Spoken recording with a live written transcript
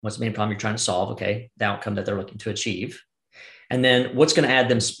What's the main problem you're trying to solve? Okay, the outcome that they're looking to achieve. And then what's going to add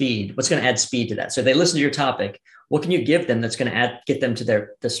them speed? What's going to add speed to that? So they listen to your topic. What can you give them that's going to get them to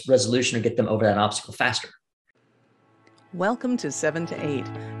this resolution or get them over that obstacle faster? Welcome to 7 to 8,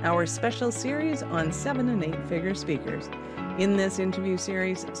 our special series on 7 and 8 figure speakers. In this interview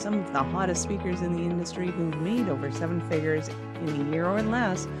series, some of the hottest speakers in the industry who've made over 7 figures in a year or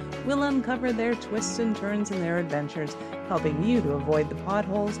less will uncover their twists and turns in their adventures, helping you to avoid the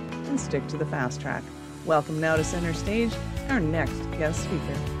potholes and stick to the fast track. Welcome now to center stage, our next guest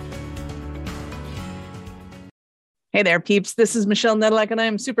speaker. Hey there, peeps. This is Michelle Nedelec, and I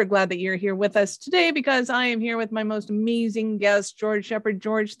am super glad that you're here with us today because I am here with my most amazing guest, George Shepard.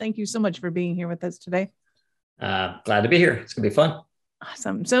 George, thank you so much for being here with us today. Glad to be here. It's going to be fun.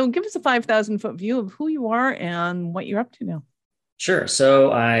 Awesome. So give us a 5,000-foot view of who you are and what you're up to now. Sure.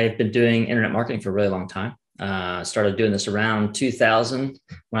 So I've been doing internet marketing for a really long time. Started doing this around 2000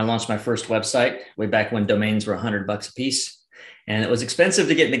 when I launched my first website, way back when domains were $100 a piece. And it was expensive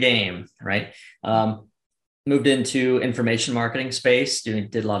to get in the game, right? Moved into information marketing space,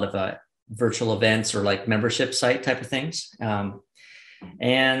 did a lot of virtual events or like membership site type of things.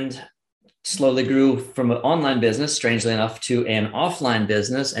 And slowly grew from an online business, strangely enough, to an offline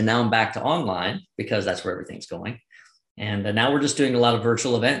business. And now I'm back to online because that's where everything's going. And now we're just doing a lot of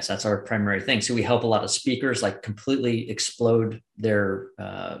virtual events. That's our primary thing. So we help a lot of speakers like completely explode their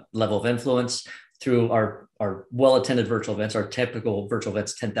level of influence through our well-attended virtual events. Our typical virtual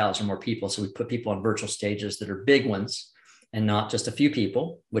events, 10,000 or more people. So we put people on virtual stages that are big ones and not just a few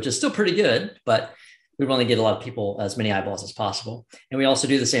people, which is still pretty good, but we want to get a lot of people, as many eyeballs as possible. And we also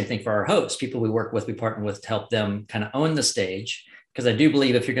do the same thing for our hosts, people we work with, we partner with to help them kind of own the stage. Because I do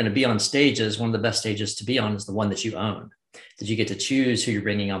believe if you're going to be on stages, one of the best stages to be on is the one that you own, that you get to choose who you're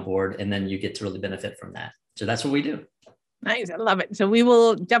bringing on board, and then you get to really benefit from that. So that's what we do. Nice. I love it. So we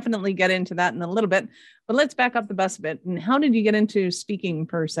will definitely get into that in a little bit, but let's back up the bus a bit. And how did you get into speaking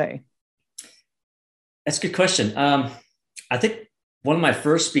per se? That's a good question. I think one of my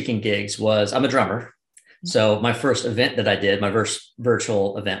first speaking gigs was, I'm a drummer. So my first event that I did, my first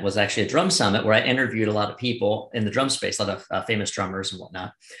virtual event was actually a drum summit where I interviewed a lot of people in the drum space, a lot of famous drummers and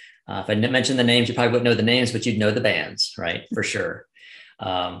whatnot. If I didn't mention the names, you probably wouldn't know the names, but you'd know the bands, right? For sure.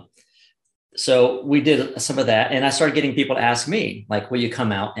 So we did some of that, and I started getting people to ask me, like, will you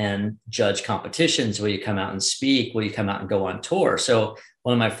come out and judge competitions? Will you come out and speak? Will you come out and go on tour? So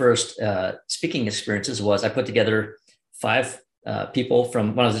one of my first speaking experiences was I put together 5 people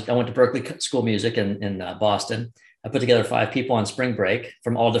from when I went to Berklee School of Music in Boston. I put together 5 people on spring break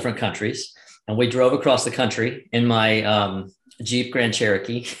from all different countries. And we drove across the country in my Jeep Grand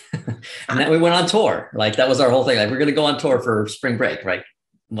Cherokee. And then we went on tour. Like that was our whole thing. Like we're going to go on tour for spring break, right?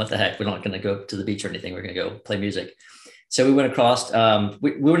 What the heck? We're not going to go to the beach or anything. We're going to go play music. So we went across,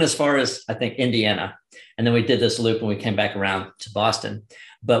 we went as far as I think Indiana. And then we did this loop and we came back around to Boston.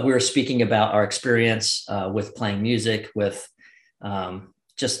 But we were speaking about our experience with playing music, with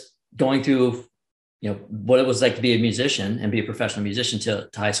just going through, what it was like to be a musician and be a professional musician to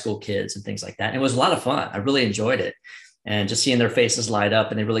high school kids and things like that. And it was a lot of fun. I really enjoyed it, and just seeing their faces light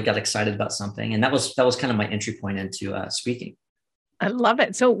up and they really got excited about something. And that was kind of my entry point into speaking. I love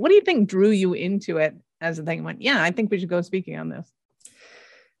it. So what do you think drew you into it as a thing? Went, yeah, I think we should go speaking on this.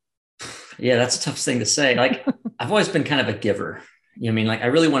 Yeah, that's a tough thing to say. Like I've always been kind of a giver. I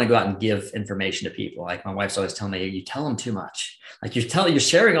really want to go out and give information to people. Like my wife's always telling me, you tell them too much. Like you're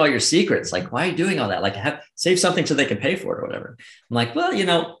sharing all your secrets. Like, why are you doing all that? Like save something so they can pay for it or whatever. I'm like, well,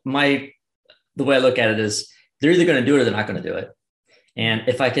 the way I look at it is they're either going to do it or they're not going to do it. And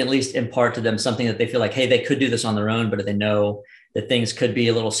if I can at least impart to them something that they feel like, hey, they could do this on their own, but if they know that things could be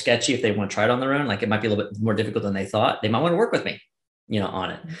a little sketchy if they want to try it on their own, like it might be a little bit more difficult than they thought, they might want to work with me,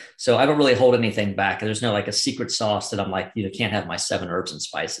 on it. So I don't really hold anything back. There's no like a secret sauce that I'm like, can't have my 7 herbs and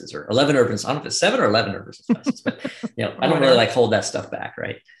spices or 11 herbs. I don't know if it's 7 or 11 herbs and spices, but I don't really like hold that stuff back.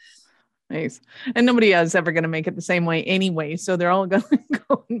 Right. Nice. And nobody is ever going to make it the same way anyway. So they're all going to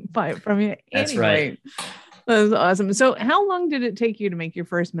go and buy it from you. That's anyway. Right. That's awesome. So how long did it take you to make your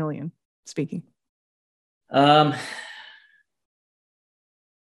first million speaking? I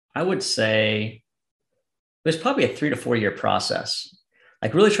would say it was probably a 3 to 4 year process,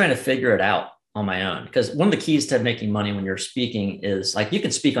 like really trying to figure it out on my own. Because one of the keys to making money when you're speaking is like, you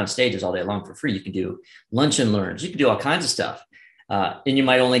can speak on stages all day long for free. You can do lunch and learns. You can do all kinds of stuff. And you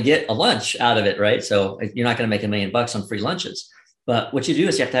might only get a lunch out of it, right? So you're not going to make $1 million on free lunches. But what you do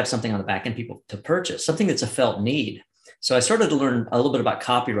is you have to have something on the back end people to purchase, something that's a felt need. So I started to learn a little bit about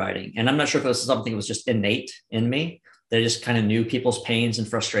copywriting. And I'm not sure if it was something that was just innate in me, that I just kind of knew people's pains and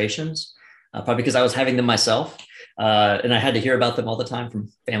frustrations. probably because I was having them myself. And I had to hear about them all the time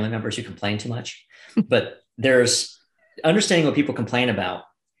from family members who complain too much. But there's understanding what people complain about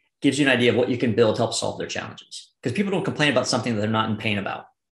gives you an idea of what you can build to help solve their challenges. Because people don't complain about something that they're not in pain about.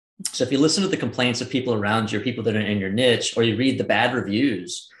 So if you listen to the complaints of people around you, or people that are in your niche, or you read the bad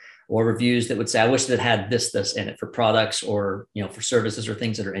reviews or reviews that would say, I wish that had this in it for products or, for services or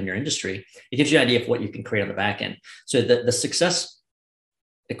things that are in your industry, it gives you an idea of what you can create on the back end. So the success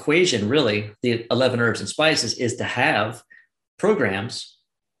equation, really, the 11 herbs and spices, is to have programs,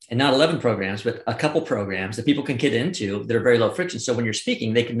 and not 11 programs, but a couple programs that people can get into that are very low friction. So when you're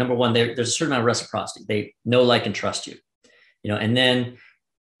speaking, they can, number one, there's a certain amount of reciprocity. They know, like, and trust you, and then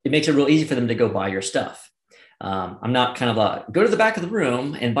it makes it real easy for them to go buy your stuff. I'm not kind of go to the back of the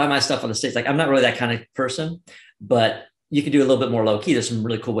room and buy my stuff on the stage. Like, I'm not really that kind of person, but you can do a little bit more low key. There's some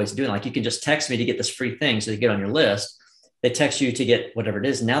really cool ways of doing it. Like, you can just text me to get this free thing. So they get on your list. They text you to get whatever it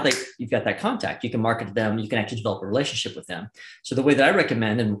is. Now you've got that contact. You can market to them. You can actually develop a relationship with them. So the way that I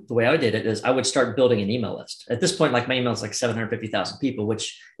recommend, and the way I did it, is I would start building an email list. At this point, like, my email is like 750,000 people,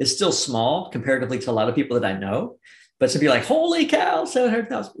 which is still small comparatively to a lot of people that I know. But to be like, holy cow,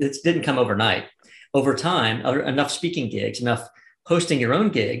 700,000, it didn't come overnight. Over time, enough speaking gigs, enough hosting your own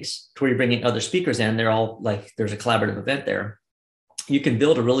gigs to where you're bringing other speakers in. They're all like, there's a collaborative event there. You can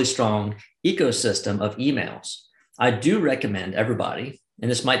build a really strong ecosystem of emails. I do recommend everybody,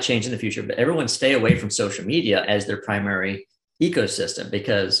 and this might change in the future, but everyone stay away from social media as their primary ecosystem,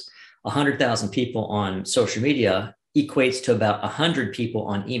 because 100,000 people on social media equates to about 100 people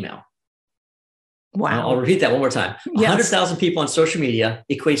on email. Wow. I'll repeat that one more time. Yes. 100,000 people on social media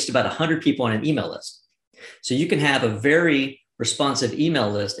equates to about 100 people on an email list. So you can have a very responsive email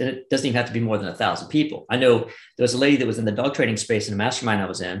list, and it doesn't even have to be more than 1,000 people. I know there was a lady that was in the dog trading space in a mastermind I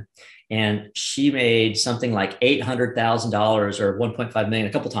was in, and she made something like $800,000 or 1.5 million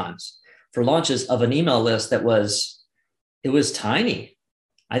a couple times for launches of an email list that was tiny.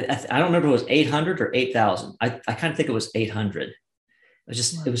 I don't remember if it was 800 or 8,000. I kind of think it was 800.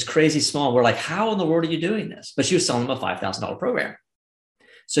 It was crazy small. We're like, how in the world are you doing this? But she was selling them a $5,000 program.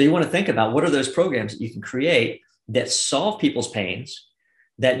 So you want to think about what are those programs that you can create that solve people's pains,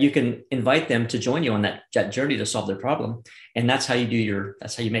 that you can invite them to join you on that journey to solve their problem. And that's how you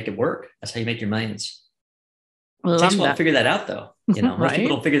that's how you make it work. That's how you make your millions. It takes a while to figure that out, though. Most right?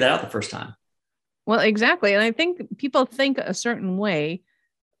 People don't figure that out the first time. Well, exactly. And I think people think a certain way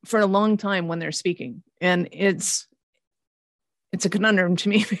for a long time when they're speaking. And it's a conundrum to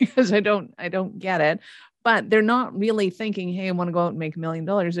me because I don't get it. But they're not really thinking, hey, I want to go out and make $1 million.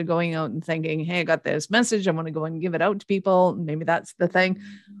 They're going out and thinking, hey, I got this message. I want to go and give it out to people. Maybe that's the thing.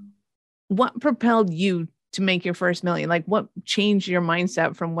 What propelled you to make your first million? Like, what changed your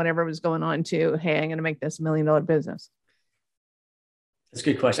mindset from whatever was going on to, hey, I'm going to make this $1 million business? That's a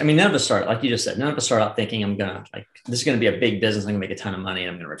good question. I mean, none of us start, like you just said, none of us start out thinking this is going to be a big business. I'm going to make a ton of money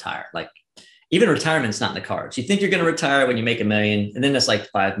and I'm going to retire. Like, even retirement's not in the cards. You think you're going to retire when you make $1 million, and then it's like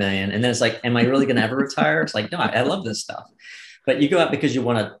 5 million. And then it's like, am I really going to ever retire? It's like, no, I love this stuff. But you go out because you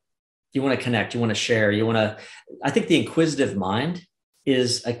want to connect, you want to share, I think the inquisitive mind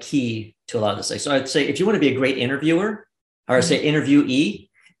is a key to a lot of this things. So I'd say if you want to be a great interviewer, or I say interviewee,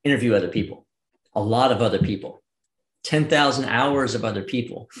 interview other people, a lot of other people. 10,000 hours of other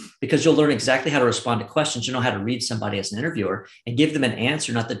people, because you'll learn exactly how to respond to questions. You know how to read somebody as an interviewer and give them an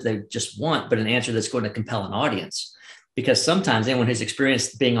answer, not that they just want, but an answer that's going to compel an audience. Because sometimes anyone who's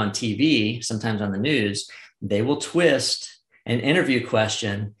experienced being on TV, sometimes on the news, they will twist an interview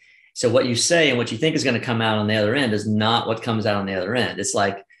question. So what you say and what you think is going to come out on the other end is not what comes out on the other end. It's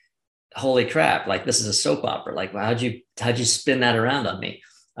like, holy crap, like this is a soap opera. Like, well, how'd you spin that around on me?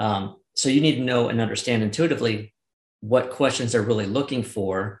 So you need to know and understand intuitively what questions they're really looking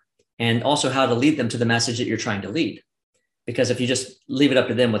for, and also how to lead them to the message that you're trying to lead. Because if you just leave it up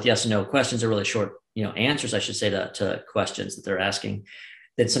to them with yes and no questions, or really short, answers, I should say, to questions that they're asking,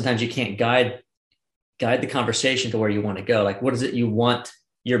 then sometimes you can't guide the conversation to where you want to go. Like, what is it you want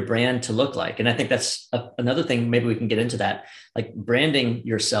your brand to look like? And I think that's another thing, maybe we can get into that. Like, branding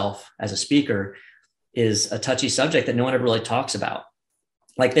yourself as a speaker is a touchy subject that no one ever really talks about.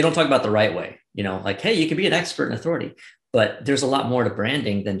 Like, they don't talk about the right way, like, hey, you can be an expert and authority, but there's a lot more to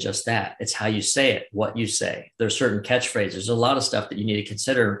branding than just that. It's how you say it, what you say. There's certain catchphrases. There's a lot of stuff that you need to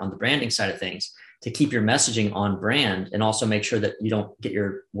consider on the branding side of things to keep your messaging on brand, and also make sure that you don't get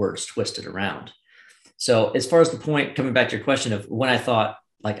your words twisted around. So as far as the point, coming back to your question of when I thought,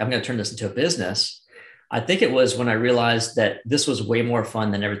 like, I'm going to turn this into a business, I think it was when I realized that this was way more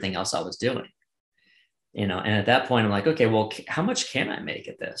fun than everything else I was doing. And at that point, I'm like, okay, well, how much can I make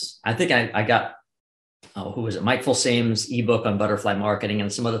at this? I think I got who was it? Mike Fulsame's ebook on butterfly marketing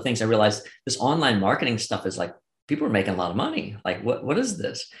and some other things. I realized this online marketing stuff is like, people are making a lot of money. Like, what is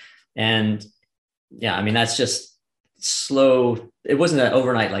this? And yeah, I mean, that's just slow. It wasn't an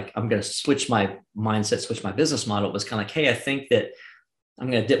overnight, like, I'm going to switch my mindset, switch my business model. It was kind of like, hey, I think that I'm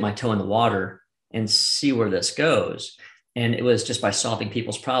going to dip my toe in the water and see where this goes. And it was just by solving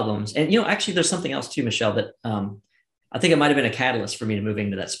people's problems. And, actually there's something else too, Michelle, that I think it might've been a catalyst for me to moving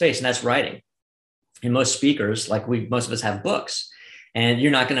into that space. And that's writing. And most speakers, like most of us have books, and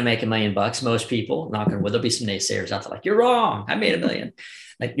you're not going to make $1 million. Most people, not going to, there'll be some naysayers out there like, you're wrong, I made $1 million.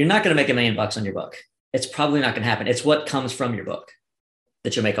 Like, you're not going to make $1 million on your book. It's probably not going to happen. It's what comes from your book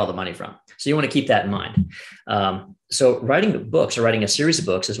that you'll make all the money from. So you want to keep that in mind. So writing books or writing a series of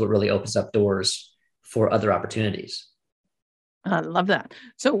books is what really opens up doors for other opportunities. I love that.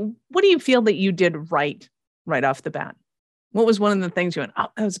 So what do you feel that you did right off the bat? What was one of the things you went, oh,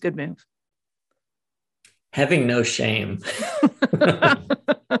 that was a good move? Having no shame.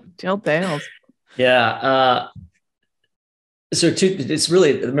 Tell tales. Yeah. It's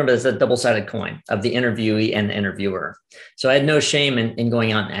really, remember, it's a double-sided coin of the interviewee and the interviewer. So I had no shame in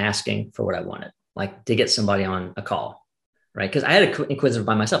going out and asking for what I wanted, like to get somebody on a call, right? Because I had a inquisitive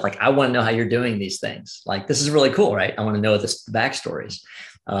by myself. Like, I want to know how you're doing these things. Like, this is really cool, right? I want to know the backstories.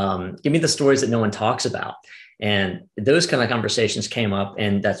 Give me the stories that no one talks about. And those kind of conversations came up,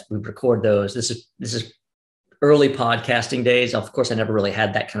 and we record those. This is early podcasting days. Of course, I never really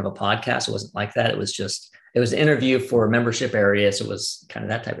had that kind of a podcast. It wasn't like that. It was an interview for a membership area. So it was kind of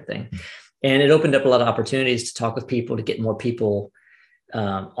that type of thing. And it opened up a lot of opportunities to talk with people, to get more people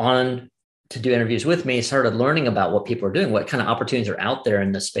on to do interviews with me. Started learning about what people are doing, what kind of opportunities are out there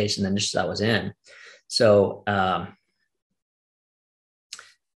in the space and the niche that I was in. So I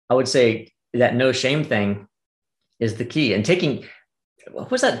would say that no shame thing is the key. And what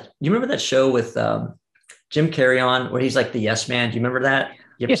was that? You remember that show with Jim Carrey on where he's like the yes man? Do you remember that?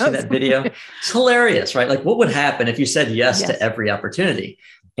 You ever see that video? It's hilarious, right? Like, what would happen if you said yes to every opportunity?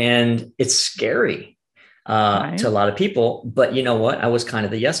 And it's scary to a lot of people, but you know what? I was kind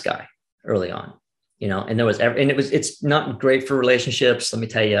of the yes guy early on, and it's not great for relationships. Let me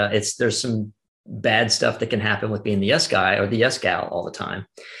tell you, there's some bad stuff that can happen with being the yes guy or the yes gal all the time,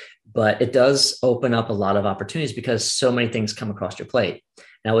 but it does open up a lot of opportunities because so many things come across your plate.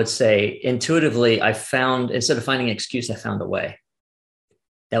 And I would say intuitively, instead of finding an excuse, I found a way.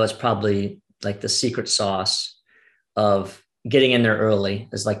 That was probably like the secret sauce of getting in there early,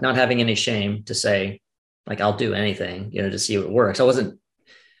 is like not having any shame to say, like, I'll do anything, to see what works. I wasn't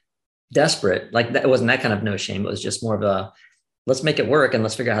desperate. Like, that, it wasn't that kind of no shame. It was just more of a, let's make it work and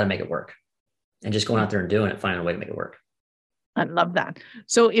let's figure out how to make it work. And just going out there and doing it, finding a way to make it work. I love that.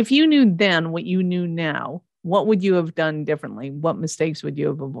 So if you knew then what you knew now, what would you have done differently? What mistakes would you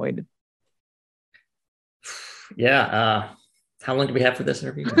have avoided? Yeah. How long do we have for this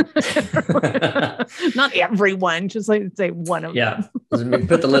interview? Not everyone, just like say one of them. Let me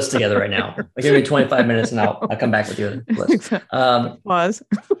put the list together right now. Give me 25 minutes and I'll come back with you. Pause.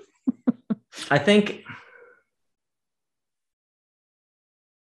 I think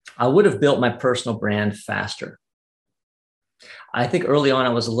I would have built my personal brand faster. I think early on, I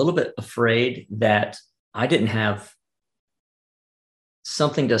was a little bit afraid that I didn't have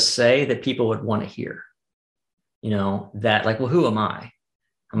something to say that people would want to hear. That like, well, who am I?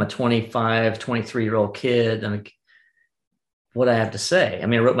 I'm a 25, 23-year-old kid. What do I have to say? I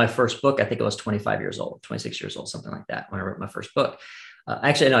mean, I wrote my first book. I think I was 25 years old, 26 years old, something like that when I wrote my first book.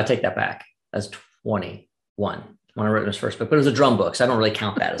 Actually, no, I take that back. I was 21 when I wrote my first book, but it was a drum book. So I don't really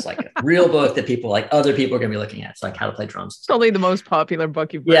count that as like a real book that other people are going to be looking at. It's like how to play drums. It's only the most popular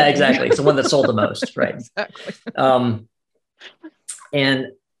book you've read. Yeah, exactly. It's the one that sold the most. Right. Exactly. And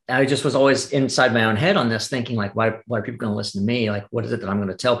I just was always inside my own head on this, thinking like, why are people going to listen to me? Like, what is it that I'm going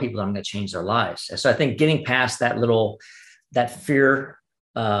to tell people that I'm going to change their lives? So I think getting past that fear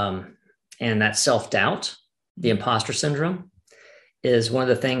and that self-doubt, the imposter syndrome, is one of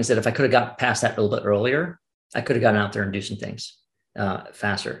the things that if I could have got past that a little bit earlier, I could have gotten out there and do some things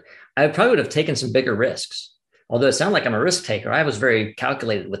faster. I probably would have taken some bigger risks. Although it sounded like I'm a risk taker, I was very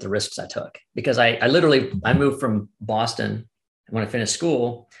calculated with the risks I took, because I moved from Boston. When I finished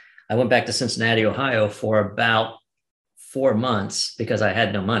school, I went back to Cincinnati, Ohio for about 4 months because I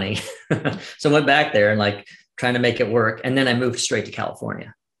had no money. So I went back there and like trying to make it work. And then I moved straight to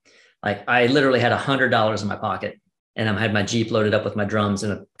California. Like, I literally had $100 in my pocket, and I had my Jeep loaded up with my drums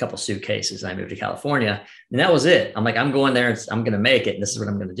and a couple suitcases. And I moved to California, and that was it. I'm like, I'm going there and I'm going to make it. And this is what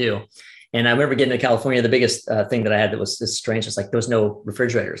I'm going to do. And I remember getting to California, the biggest thing that I had that was just strange was like, there was no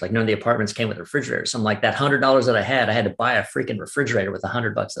refrigerators. Like, none of the apartments came with refrigerators. So I'm like, that $100 that I had to buy a freaking refrigerator with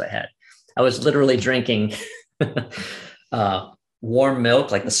 $100 that I had. I was literally drinking warm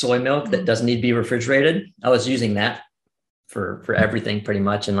milk, like the soy milk that doesn't need to be refrigerated. I was using that for everything pretty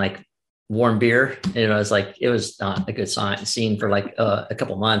much. And like warm beer, it was not a good scene for like a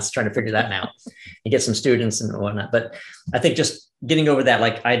couple months trying to figure that out and get some students and whatnot. But I think just getting over that,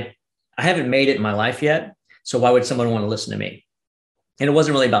 like I haven't made it in my life yet. So why would someone want to listen to me? And it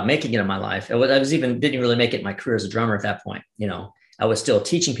wasn't really about making it in my life. Didn't really make it in my career as a drummer at that point. I was still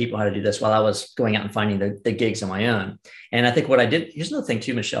teaching people how to do this while I was going out and finding the gigs on my own. And I think what I did, here's another thing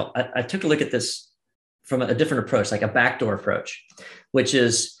too, Michelle, I took a look at this from a different approach, like a backdoor approach, which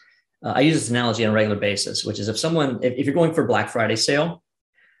is, I use this analogy on a regular basis, which is if you're going for a Black Friday sale,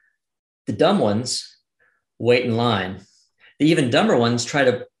 the dumb ones wait in line. The even dumber ones try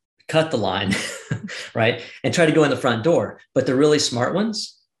to cut the line, right? And try to go in the front door. But the really smart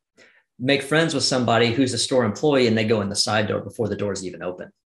ones make friends with somebody who's a store employee and they go in the side door before the door is even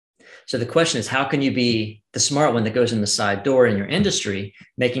open. So the question is, how can you be the smart one that goes in the side door in your industry,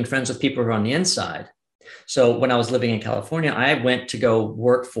 making friends with people who are on the inside? So when I was living in California, I went to go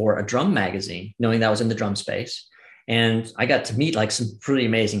work for a drum magazine, knowing that I was in the drum space. And I got to meet like some pretty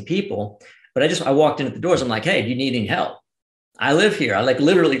amazing people. But I walked in at the doors. I'm like, hey, do you need any help? I live here. I like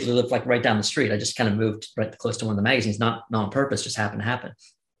literally live like right down the street. I just kind of moved right close to one of the magazines, not on purpose, just happened to happen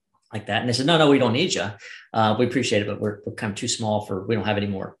like that. And they said, no, we don't need you. We appreciate it, but we're kind of too small we don't have any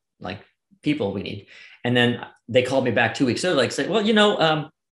more like people we need. And then they called me back 2 weeks later, like say,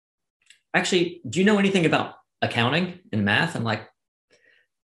 well, actually, do you know anything about accounting and math? I'm like,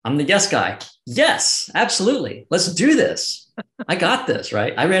 I'm the yes guy. Yes, absolutely. Let's do this. I got this,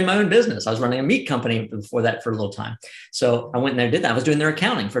 right? I ran my own business. I was running a meat company before that for a little time. So I went in there and did that. I was doing their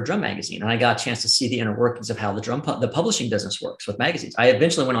accounting for a drum magazine. And I got a chance to see the inner workings of how the publishing business works with magazines. I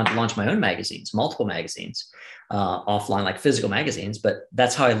eventually went on to launch my own magazines, multiple magazines, offline, like physical magazines. But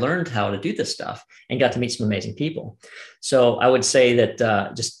that's how I learned how to do this stuff and got to meet some amazing people. So I would say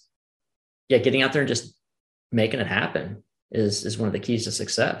that getting out there and just making it happen is one of the keys to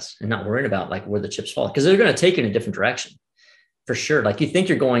success, and not worrying about like where the chips fall, because they're going to take you in a different direction for sure. Like you think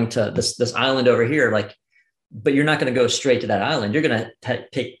you're going to this island over here, like, but you're not going to go straight to that island. You're going to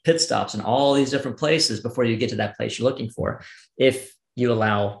take pit stops in all these different places before you get to that place you're looking for, if you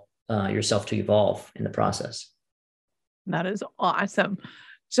allow yourself to evolve in the process. That is awesome.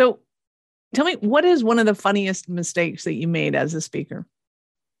 So tell me, what is one of the funniest mistakes that you made as a speaker?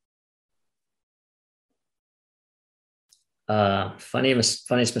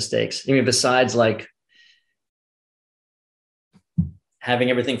 Funniest mistakes. I mean, besides like having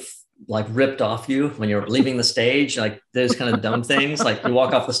everything like ripped off you when you're leaving the stage, like those kind of dumb things, like you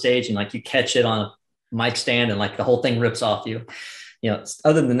walk off the stage and like you catch it on a mic stand and like the whole thing rips off you.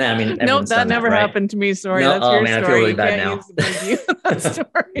 Other than that, I mean, no, that never happened to me. Sorry. No, that's your man, story. I feel really bad now.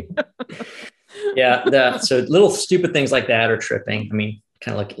 Story. Yeah. So little stupid things like that are tripping. I mean,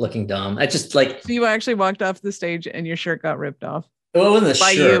 kind of like looking dumb. I just like. So you actually walked off the stage and your shirt got ripped off. Well, it wasn't the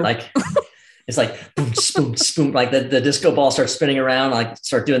shirt. You. Like it's like boom, boom, boom. Like the disco ball starts spinning around. Like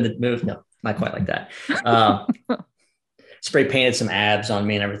start doing the move. No, not quite like that. Spray painted some abs on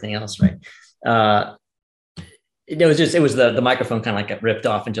me and everything else. Right. It was the microphone kind of like got ripped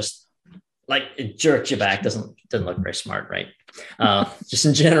off and just like it jerked you back. Doesn't look very smart, right? Just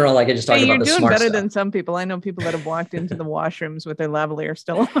in general, like I just talked about the smart stuff. You're doing better than some people. I know people that have walked into the washrooms with their lavalier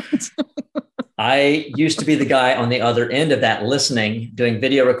still on. I used to be the guy on the other end of that, listening, doing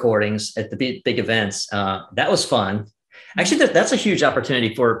video recordings at the big events. That was fun. Actually, that's a huge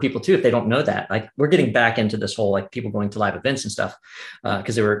opportunity for people too, if they don't know that. Like we're getting back into this whole like people going to live events and stuff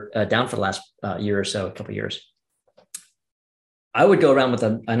because they were down for the last year or so, a couple of years. I would go around with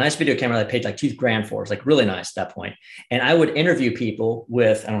a nice video camera that I paid like $2,000 for. It's like really nice at that point. And I would interview people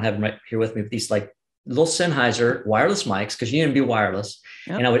with, I don't have them right here with me, but these like little Sennheiser wireless mics, because you need to be wireless.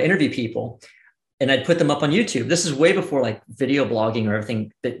 Yep. And I would interview people and I'd put them up on YouTube. This is way before like video blogging or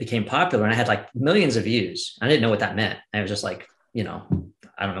everything that became popular. And I had like millions of views. I didn't know what that meant. I was just like, I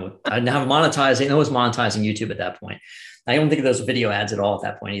don't know. I didn't have monetizing. No one was monetizing YouTube at that point. I don't think there was video ads at all at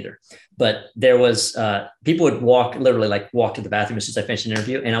that point either. But there was, people would walk to the bathroom as soon as I finished an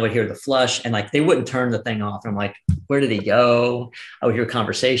interview, and I would hear the flush and like, they wouldn't turn the thing off. And I'm like, where did he go? I would hear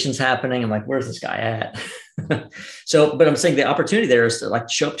conversations happening. I'm like, where's this guy at? But I'm saying the opportunity there is to like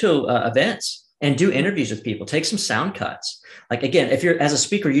show up to events and do interviews with people, take some sound cuts. Like, again, if you're as a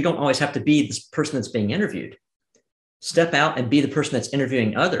speaker, you don't always have to be this person that's being interviewed. Step out and be the person that's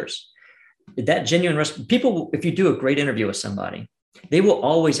interviewing others. That genuine people, if you do a great interview with somebody, they will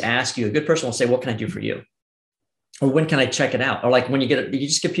always ask you, a good person will say, what can I do for you? Or when can I check it out? Or like when you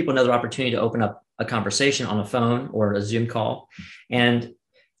just give people another opportunity to open up a conversation on a phone or a Zoom call. And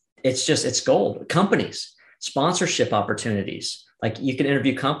it's gold. Companies, sponsorship opportunities. Like you can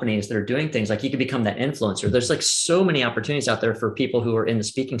interview companies that are doing things, like you can become that influencer. There's like so many opportunities out there for people who are in the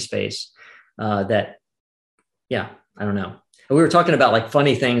speaking space that, yeah, I don't know. We were talking about like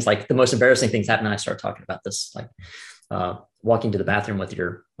funny things, like the most embarrassing things happen. And I started talking about this, like walking to the bathroom with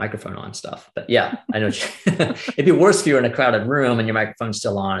your microphone on stuff. But yeah, I know it'd be worse if you were in a crowded room and your microphone's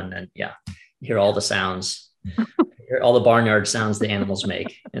still on. And then, yeah, you hear all the sounds, hear all the barnyard sounds the animals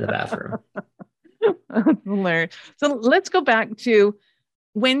make in the bathroom. Hilarious. So let's go back to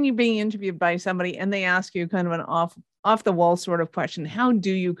when you're being interviewed by somebody and they ask you kind of an off the wall sort of question. How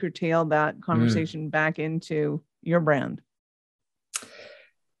do you curtail that conversation back into your brand?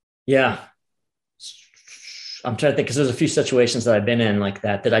 Yeah. I'm trying to think, because there's a few situations that I've been in like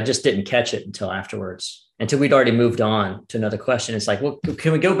that I just didn't catch it until afterwards, until we'd already moved on to another question. It's like, well,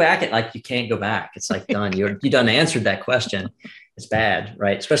 can we go back? And like, you can't go back. It's like done. You done answered that question. It's bad,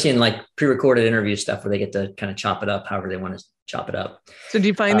 right? Especially in like pre-recorded interview stuff where they get to kind of chop it up however they want to chop it up. So do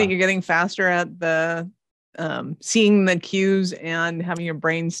you find that you're getting faster at the seeing the cues and having your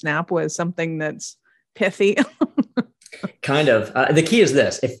brain snap with something that's pithy? Kind of. The key is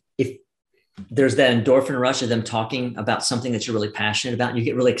this: if there's that endorphin rush of them talking about something that you're really passionate about, and you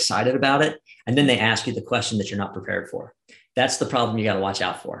get really excited about it, and then they ask you the question that you're not prepared for. That's the problem you got to watch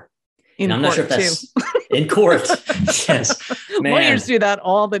out for. And I'm not sure if that's in court. Yes. Man. Lawyers do that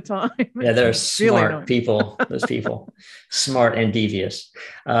all the time. Yeah, they're smart people. Those people, smart and devious.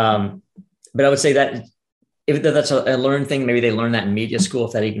 But I would say that if that's a learned thing, maybe they learn that in media school,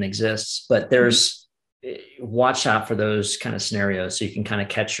 if that even exists. But there's watch out for those kind of scenarios so you can kind of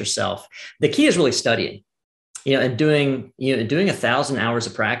catch yourself. The key is really studying, and doing 1,000 hours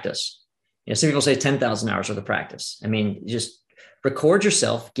of practice. Some people say 10,000 hours worth of practice. I mean, just record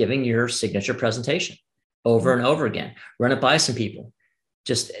yourself giving your signature presentation over and over again. Run it by some people,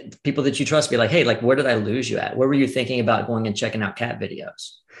 just people that you trust. Be like, hey, like, where did I lose you at? Where were you thinking about going and checking out cat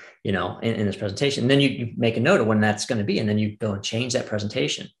videos, in this presentation? And then you make a note of when that's going to be. And then you go and change that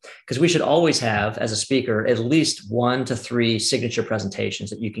presentation. Because we should always have, as a speaker, at least 1 to 3 signature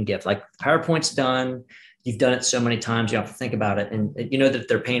presentations that you can give. Like PowerPoint's done. You've done it so many times, you have to think about it. And you know that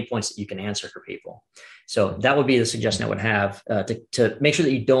there are pain points that you can answer for people. So that would be the suggestion I would have to make sure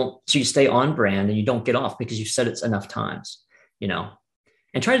that you stay on brand and you don't get off because you've said it enough times,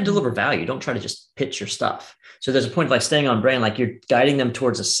 and try to deliver value. Don't try to just pitch your stuff. So there's a point of like staying on brand, like you're guiding them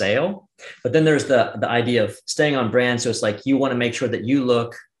towards a sale, but then there's the idea of staying on brand. So it's like, you want to make sure that you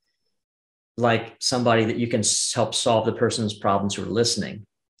look like somebody that you can help solve the person's problems who are listening.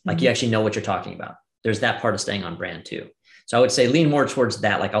 Like you actually know what you're talking about. There's that part of staying on brand too. So I would say lean more towards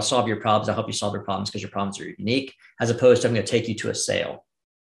that. Like, I'll solve your problems. I'll help you solve your problems because your problems are unique, as opposed to I'm going to take you to a sale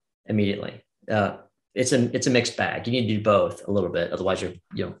immediately. It's a mixed bag. You need to do both a little bit. Otherwise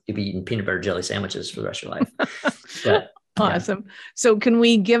you'll be eating peanut butter jelly sandwiches for the rest of your life. But, awesome. Yeah. So can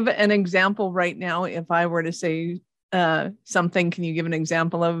we give an example right now? If I were to say something, can you give an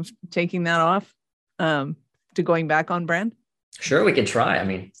example of taking that off to going back on brand? Sure, we can try. I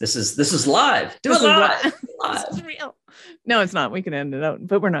mean, this is live. Do it live. This is real. No, it's not. We can end it out,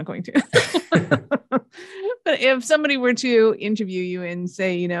 but we're not going to. But if somebody were to interview you and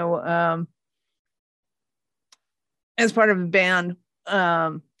say, as part of a band,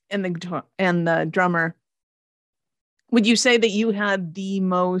 and the drummer, would you say that you had the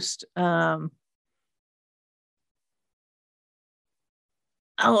most and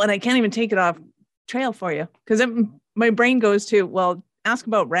I can't even take it off trail for you because my brain goes to, well, ask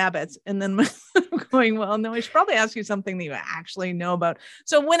about rabbits. And then I'm going, well, no, I should probably ask you something that you actually know about.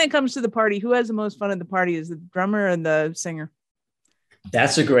 So when it comes to the party, who has the most fun at the party? Is the drummer or the singer?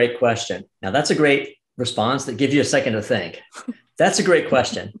 That's a great question. Now, that's a great response that gives you a second to think. That's a great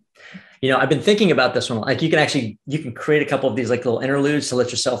question. I've been thinking about this one. Like you can create a couple of these like little interludes to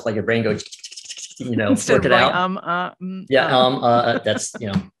let yourself, like your brain go, work it out. That's,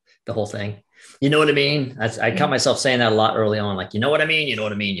 the whole thing. You know what I mean? I caught myself saying that a lot early on. Like, you know what I mean? You know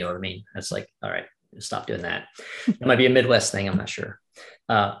what I mean? You know what I mean? That's like, all right, stop doing that. It might be a Midwest thing. I'm not sure.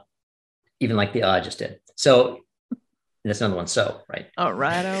 Even like the I just did. So that's another one. So, right. All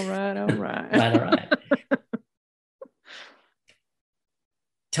right. Right.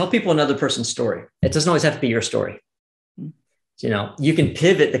 Tell people another person's story. It doesn't always have to be your story. You can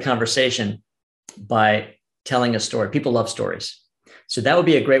pivot the conversation by telling a story. People love stories. So that would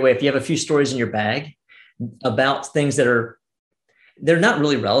be a great way. If you have a few stories in your bag about things they're not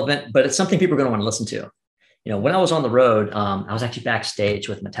really relevant, but it's something people are going to want to listen to. When I was on the road, I was actually backstage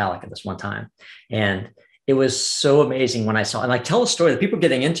with Metallica this one time. And it was so amazing when I saw, and like, tell a story that people are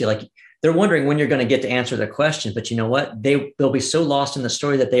getting into. Like, they're wondering when you're going to get to answer their question. But you know what? They'll be so lost in the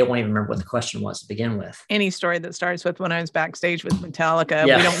story that they won't even remember what the question was to begin with. Any story that starts with when I was backstage with Metallica,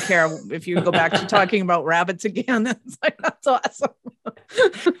 Yeah. we don't care if you go back to talking about rabbits again. It's like, that's awesome.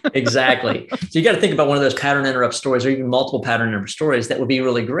 Exactly. So you got to think about one of those pattern interrupt stories, or even multiple pattern interrupt stories. That would be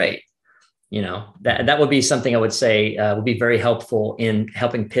really great. You know, that would be something I would say would be very helpful in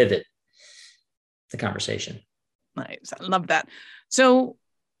helping pivot the conversation. Nice. I love that. So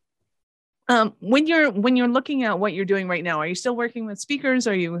when you're looking at what you're doing right now, are you still working with speakers?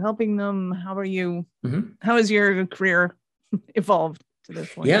 Are you helping them? How are you? Mm-hmm. How has your career evolved to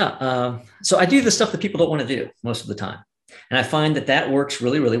this point? Yeah. So I do the stuff that people don't want to do most of the time. And I find that works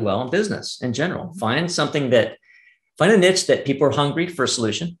really, really well in business in general. Find a niche that people are hungry for a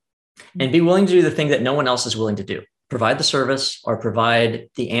solution, and be willing to do the thing that no one else is willing to do. Provide the service, or provide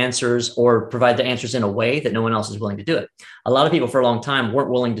the answers in a way that no one else is willing to do it. A lot of people for a long time weren't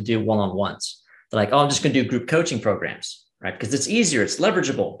willing to do one-on-ones. They're like, oh, I'm just going to do group coaching programs, right? Because it's easier, it's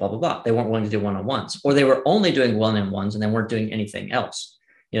leverageable, blah, blah, blah. They weren't willing to do one-on-ones, or they were only doing one-on-ones and they weren't doing anything else.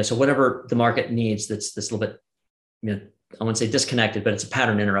 So whatever the market needs, that's a little bit, I wouldn't say disconnected, but it's a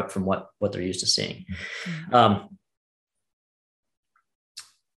pattern interrupt from what they're used to seeing.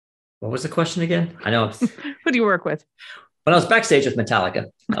 What was the question again? I know. Who do you work with? When I was backstage with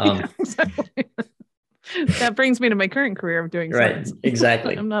Metallica. Exactly. That brings me to my current career of doing right. science.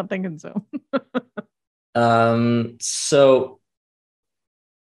 Exactly. I'm not thinking so.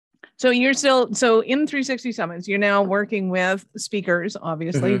 So you're still in 360 Summits, you're now working with speakers,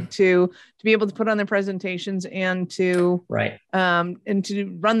 obviously, mm-hmm. to be able to put on their presentations and to and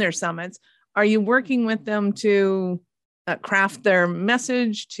to run their summits. Are you working with them to craft their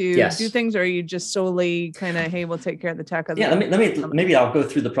message, to do things, or are you just solely kind of, hey, we'll take care of the tech? Maybe I'll go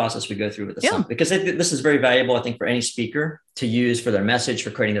through the process we go through with the summit, because this is very valuable, I think, for any speaker to use for their message,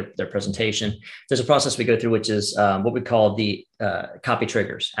 for creating their presentation. There's a process we go through, which is what we call the copy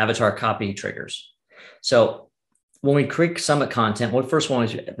triggers, avatar copy triggers. So when we create summit content, what first one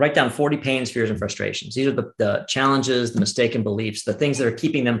is write down 40 pains, fears, and frustrations. These are the challenges, the mistaken beliefs, the things that are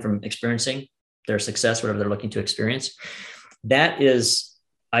keeping them from experiencing their success, whatever they're looking to experience.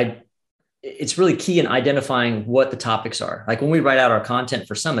 It's really key in identifying what the topics are. Like when we write out our content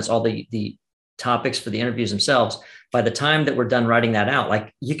for summits, all the topics for the interviews themselves, by the time that we're done writing that out,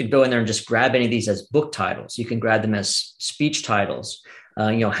 like you could go in there and just grab any of these as book titles. You can grab them as speech titles,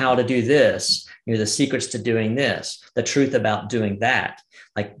 how to do this, the secrets to doing this, the truth about doing that.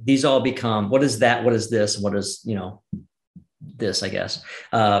 Like these all become, what is that? What is this? What is, this, I guess,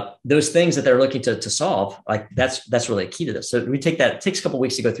 those things that they're looking to solve, like that's really key to this. So we take that, it takes a couple of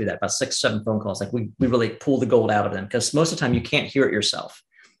weeks to go through that, about 6, 7 phone calls. Like we really pull the gold out of them, because most of the time you can't hear it yourself.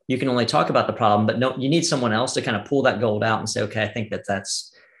 You can only talk about the problem, but no, you need someone else to kind of pull that gold out and say, okay, I think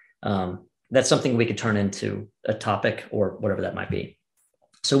that's something we could turn into a topic or whatever that might be.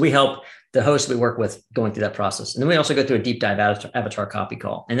 So we help the hosts we work with going through that process. And then we also go through a deep dive avatar copy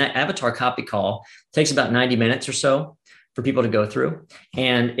call. And that avatar copy call takes about 90 minutes or so for people to go through.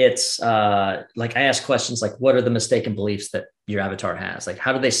 And it's like, I ask questions like, what are the mistaken beliefs that your avatar has? Like,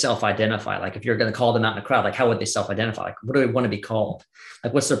 how do they self-identify? Like, if you're going to call them out in a crowd, like, how would they self-identify? Like, what do they want to be called?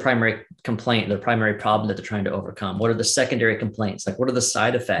 Like, what's their primary complaint, their primary problem that they're trying to overcome? What are the secondary complaints? Like, what are the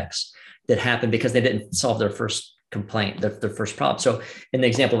side effects that happen because they didn't solve their first complaint, their first problem? So in the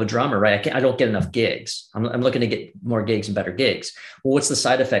example of a drummer, right? I don't get enough gigs. I'm looking to get more gigs and better gigs. Well, what's the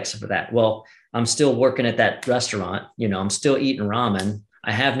side effects for that? Well, I'm still working at that restaurant, I'm still eating ramen.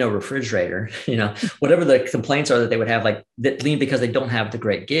 I have no refrigerator, whatever the complaints are that they would have, like that lean because they don't have the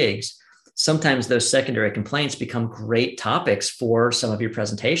great gigs. Sometimes those secondary complaints become great topics for some of your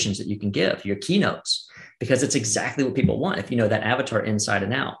presentations that you can give, your keynotes, because it's exactly what people want if you know that avatar inside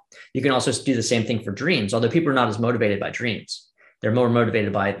and out. You can also do the same thing for dreams, although people are not as motivated by dreams. They're more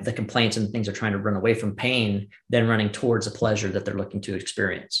motivated by the complaints and the things they're trying to run away from pain than running towards a pleasure that they're looking to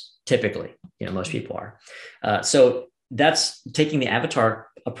experience. Typically, most people are. So that's taking the avatar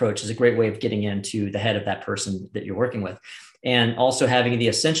approach is a great way of getting into the head of that person that you're working with. And also having the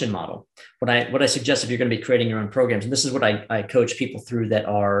ascension model. What I suggest if you're going to be creating your own programs, and this is what I coach people through that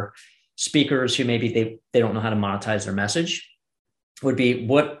are speakers who maybe they don't know how to monetize their message, would be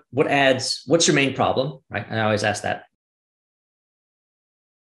what's your main problem, right? And I always ask that.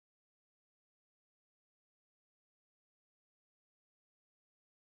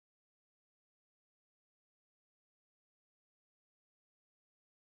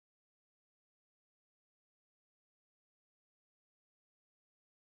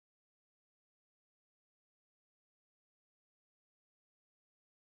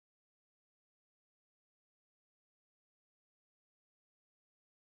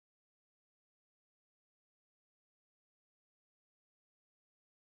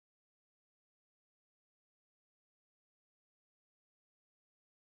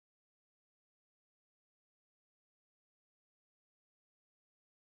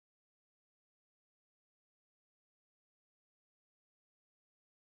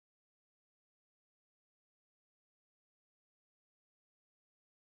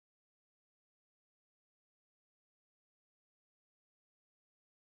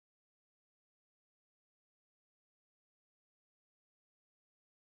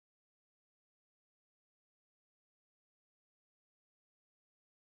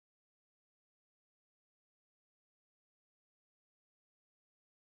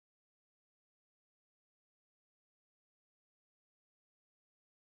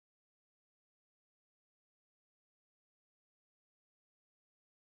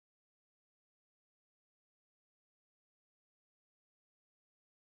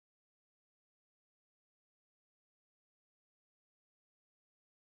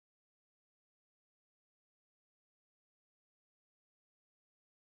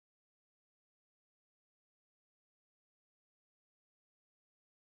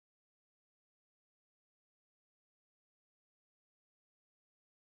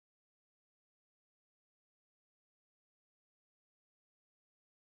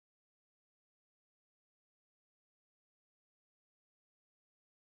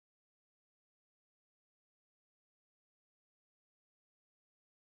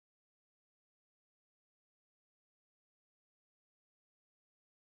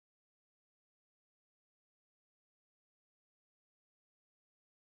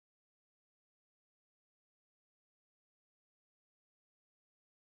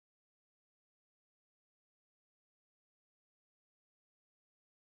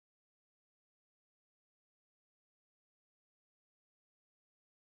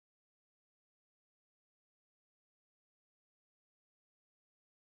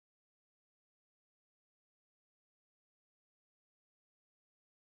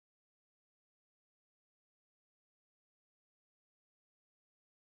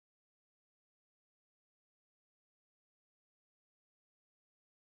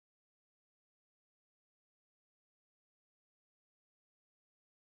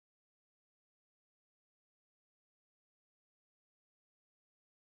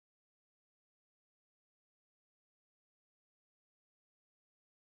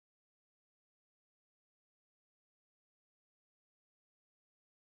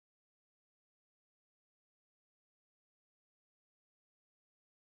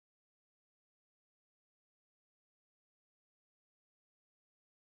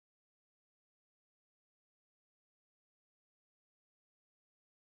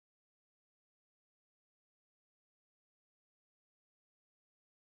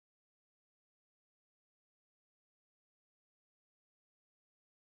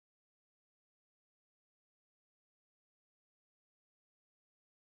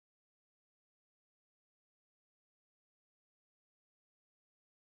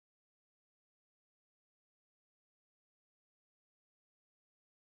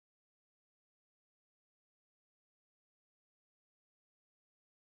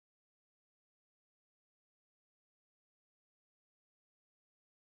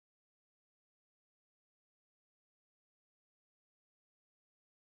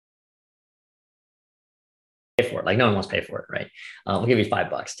 it. Like no one wants to pay for it, right? We'll give you $5,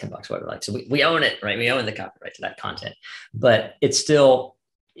 $10, whatever. Like, so we own it, right? We own the copyright to that content, but it's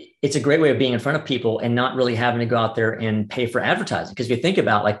a great way of being in front of people and not really having to go out there and pay for advertising. Because if you think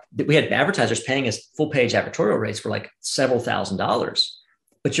about, like, we had advertisers paying us full page advertorial rates for like several $1,000s,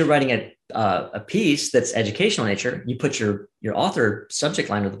 but you're writing a piece that's educational nature. You put your author subject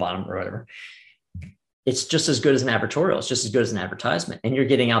line at the bottom or whatever. It's just as good as an advertorial. It's just as good as an advertisement. And you're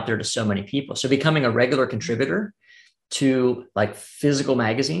getting out there to so many people. So becoming a regular contributor to like physical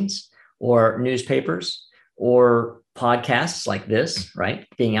magazines or newspapers or podcasts like this, right?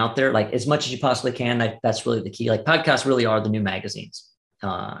 Being out there like as much as you possibly can. That's really the key. Like podcasts really are the new magazines.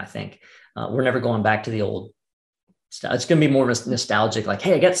 I think we're never going back to the old stuff. It's going to be more nostalgic. Like,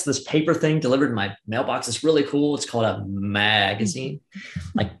 hey, I got this paper thing delivered in my mailbox. It's really cool. It's called a magazine.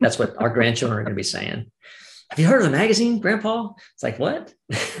 Like that's what our grandchildren are going to be saying. Have you heard of the magazine, Grandpa? It's like, what?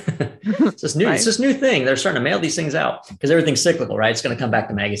 It's this new, right. It's this new thing. They're starting to mail these things out because everything's cyclical, right? It's going to come back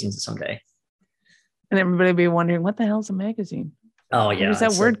to magazines someday. And everybody will be wondering, what the hell is a magazine? Oh, yeah. Where does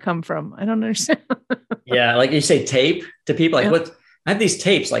that word come from? I don't understand. Yeah. Like you say tape to people, like what? I have these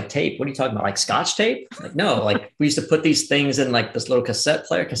tapes, like tape. What are you talking about? Like Scotch tape? Like, no, like we used to put these things in like this little cassette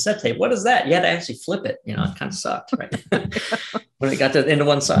tape. What is that? You had to actually flip it. You know, it kind of sucked, right? When it got to the end of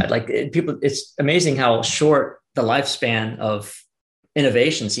one side, like it's amazing how short the lifespan of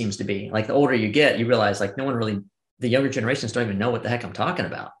innovation seems to be. Like the older you get, you realize like the younger generations don't even know what the heck I'm talking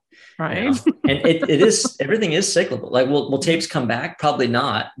about. Right. You know? And it is, everything is cyclical. Like will tapes come back? Probably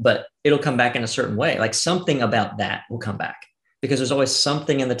not, but it'll come back in a certain way. Like something about that will come back because there's always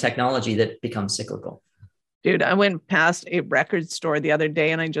something in the technology that becomes cyclical. Dude, I went past a record store the other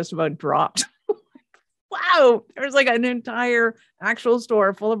day and I just about dropped. Wow. There's like an entire actual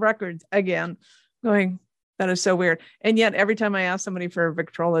store full of records again going, that is so weird. And yet every time I ask somebody for a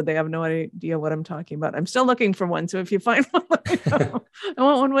Victrola, they have no idea what I'm talking about. I'm still looking for one. So if you find one, let me know. I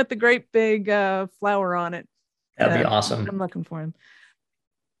want one with the great big flower on it. That'd be awesome. I'm looking for him.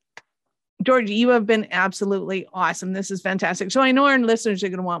 George, you have been absolutely awesome. This is fantastic. So I know our listeners are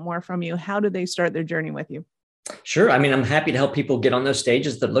going to want more from you. How do they start their journey with you? Sure. I mean, I'm happy to help people get on those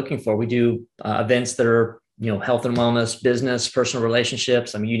stages they're looking for. We do events that are, health and wellness, business, personal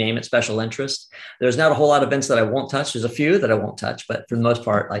relationships. I mean, you name it, special interest. There's not a whole lot of events that I won't touch. There's a few that I won't touch, but for the most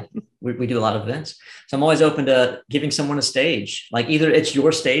part, like we do a lot of events. So I'm always open to giving someone a stage. Like either it's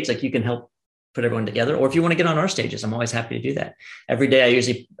your stage, like you can help put everyone together, or if you want to get on our stages, I'm always happy to do that. Every day I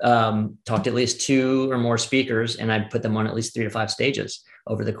usually talk to at least 2 or more speakers, and I put them on at least 3 to 5 stages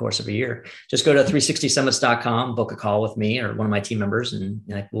over the course of a year. Just go to 360summits.com, book a call with me or one of my team members, and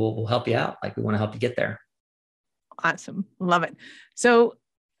like we'll help you out. Like we want to help you get there. Awesome. Love it. So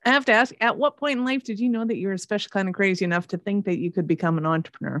I have to ask, at what point in life did you know that you were special kind of crazy enough to think that you could become an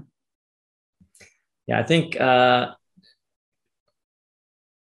entrepreneur? Yeah, I think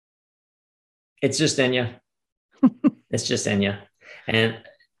it's just in you. It's just in you. And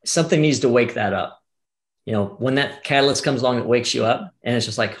something needs to wake that up. When that catalyst comes along, it wakes you up and it's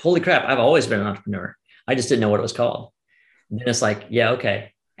just like, holy crap, I've always been an entrepreneur. I just didn't know what it was called. And then it's like, yeah,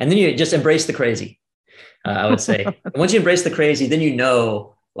 okay. And then you just embrace the crazy. I would say once you embrace the crazy, then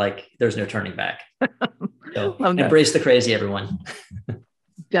like there's no turning back. So embrace the crazy, everyone.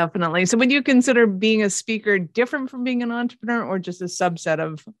 Definitely. So would you consider being a speaker different from being an entrepreneur or just a subset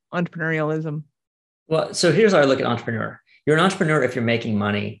of entrepreneurialism? Well, so here's how I look at entrepreneur. You're an entrepreneur if you're making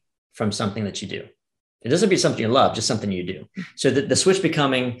money from something that you do. It doesn't be something you love, just something you do. So the switch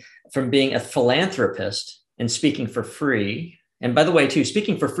becoming from being a philanthropist and speaking for free. And by the way, too,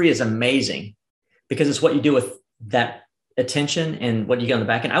 speaking for free is amazing because it's what you do with that attention and what you get on the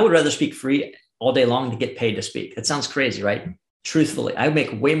back end. I would rather speak free all day long to get paid to speak. That sounds crazy, right? Truthfully, I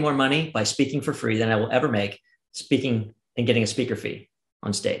make way more money by speaking for free than I will ever make speaking and getting a speaker fee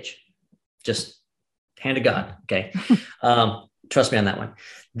on stage. Just hand to God. Okay. Trust me on that one.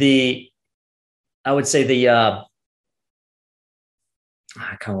 I would say I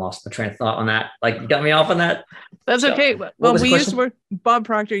kind of lost the train of thought on that. Like you got me off on that. That's okay. Well, Bob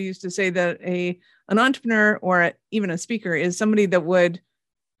Proctor used to say that an entrepreneur or even a speaker is somebody that would,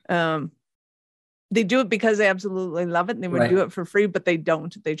 they do it because they absolutely love it and they would do it for free, but they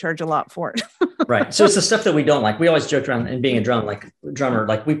don't. They charge a lot for it. Right. So it's the stuff that we don't like. We always joke around and being a drummer,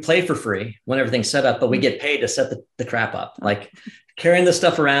 like we play for free when everything's set up, but we get paid to set the crap up. Like carrying this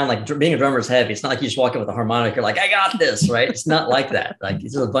stuff around, like being a drummer is heavy. It's not like you just walk in with a harmonica. You're like, I got this, right? It's not like that. Like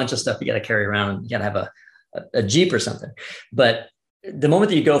there's a bunch of stuff you got to carry around and you got to have a Jeep or something. But the moment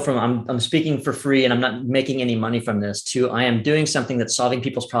that you go from I'm speaking for free and I'm not making any money from this to I am doing something that's solving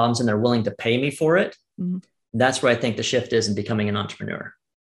people's problems and they're willing to pay me for it. Mm-hmm. That's where I think the shift is in becoming an entrepreneur.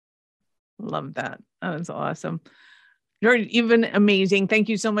 Love that. That was awesome. You've been amazing. Thank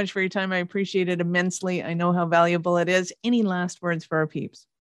you so much for your time. I appreciate it immensely. I know how valuable it is. Any last words for our peeps?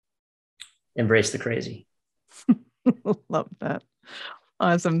 Embrace the crazy. Love that.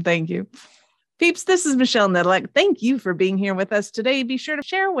 Awesome. Thank you. Peeps, this is Michelle Nedelec. Thank you for being here with us today. Be sure to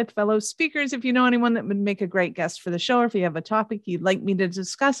share with fellow speakers. If you know anyone that would make a great guest for the show, or if you have a topic you'd like me to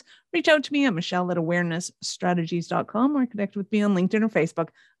discuss, reach out to me at michelle@awarenessstrategies.com or connect with me on LinkedIn or Facebook.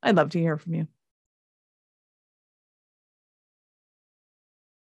 I'd love to hear from you.